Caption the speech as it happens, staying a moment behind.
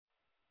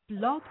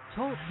Blog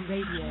Talk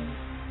Radio.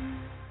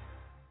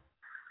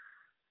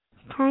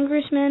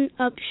 Congressman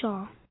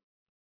Upshaw.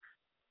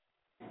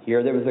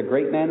 Here, there was a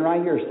great man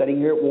right here, sitting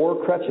here,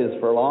 wore crutches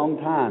for a long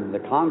time. The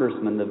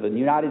Congressman of the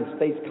United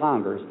States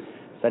Congress,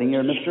 sitting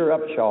here, Mr.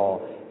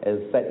 Upshaw, has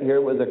sat here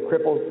with a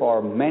cripple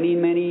for many,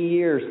 many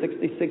years,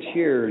 66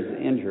 years,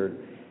 injured.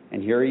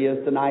 And here he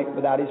is tonight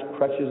without his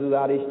crutches,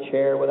 without his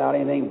chair, without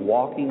anything,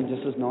 walking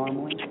just as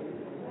normally.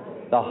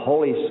 The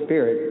Holy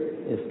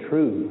Spirit is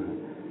true.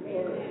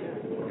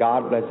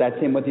 God bless. That's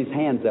him with his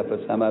hands up.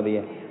 With some of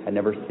you had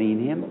never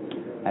seen him.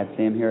 That's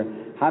him here.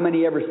 How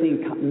many never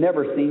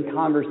seen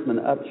Congressman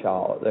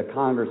Upshaw, the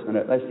congressman?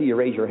 Let's see you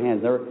raise your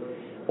hands.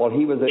 Well,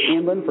 he was in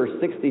England for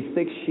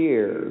 66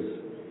 years.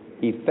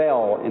 He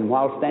fell, and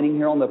while standing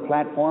here on the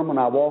platform, when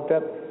I walked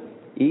up,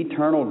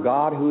 eternal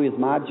God, who is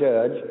my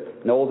judge,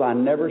 knows I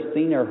never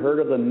seen or heard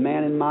of the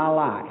man in my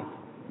life.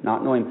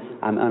 Not knowing,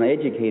 I'm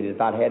uneducated.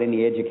 If I'd had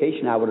any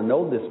education, I would have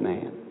known this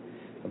man.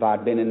 If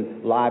I'd been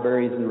in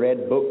libraries and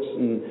read books,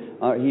 and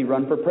he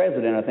run for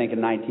president, I think,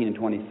 in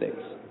 1926.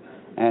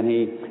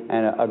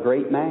 And a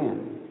great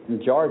man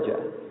in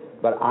Georgia,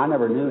 but I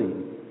never knew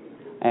him.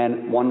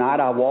 And one night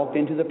I walked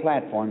into the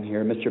platform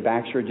here. Mr.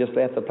 Baxter just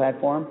left the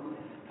platform.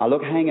 I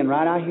looked hanging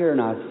right out here,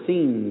 and I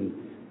seen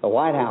the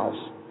White House,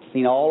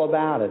 seen all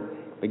about it.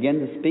 Began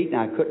to speak, and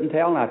I couldn't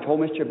tell. And I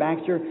told Mr.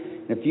 Baxter.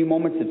 In a few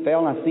moments it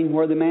fell, and I seen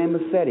where the man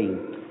was sitting.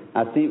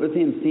 I seen it was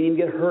him. Seen him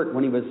get hurt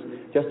when he was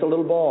just a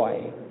little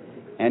boy.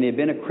 And he had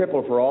been a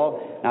cripple for all.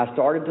 And I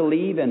started to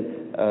leave,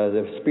 and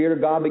the Spirit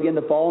of God began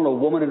to fall, and a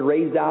woman had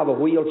raised out of a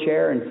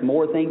wheelchair, and some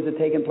more things had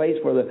taken place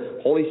where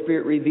the Holy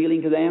Spirit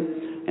revealing to them.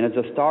 And as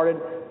I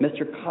started,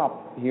 Mr.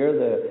 Kopp here,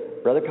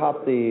 Brother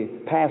Kopp, the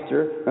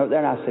pastor, went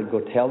there, and I said, go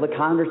tell the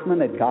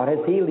congressman that God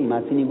has healed him. I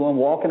seen him going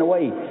walking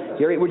away.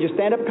 Here, would you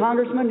stand up,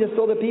 Congressman, just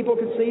so the people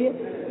could see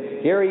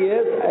it? Here he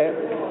is,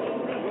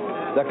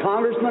 the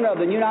Congressman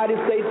of the United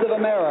States of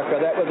America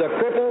that was a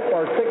cripple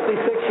for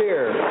 66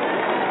 years.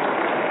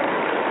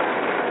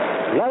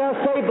 Let us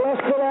say, bless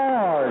the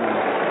Lord.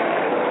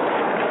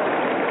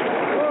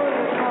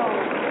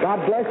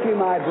 God bless you,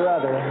 my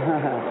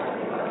brother.